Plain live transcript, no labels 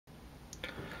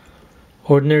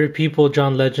Ordinary People,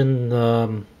 John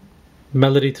Legend,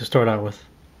 melody to start out with.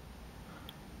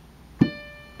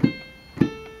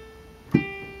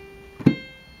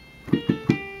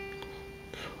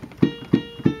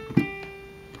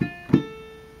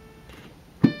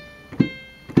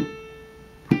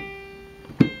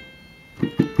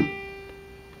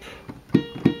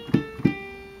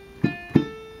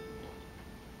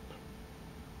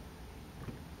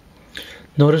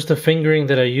 Notice the fingering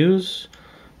that I use,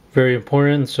 very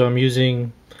important. So I'm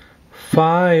using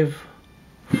 5,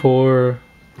 4,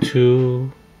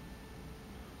 2,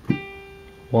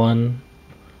 1,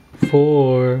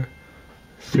 4,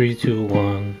 3, 2,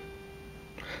 1.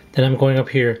 Then I'm going up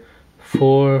here,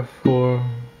 4, 4.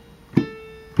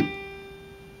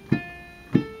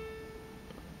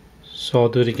 So I'll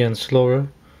do it again slower.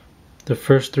 The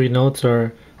first 3 notes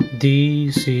are D,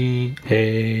 C,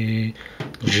 A,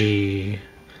 G.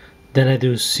 Then I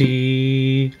do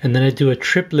C, and then I do a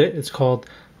triplet. It's called,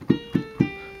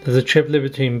 there's a triplet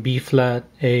between B flat,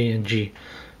 A, and G.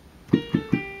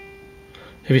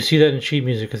 If you see that in sheet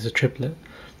music, it's a triplet.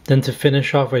 Then to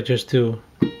finish off, I just do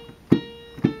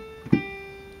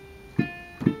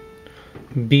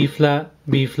B flat,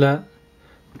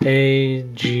 A,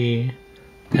 G,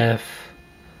 F,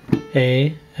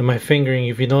 A. And my fingering,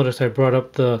 if you notice, I brought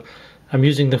up I'm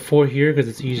using the 4 here because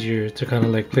it's easier to kind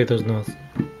of like play those notes.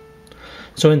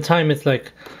 So in time, it's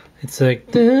like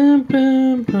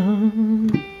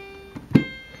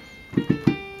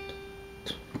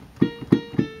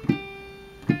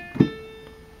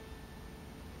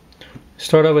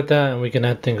start out with that, and we can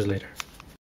add things later.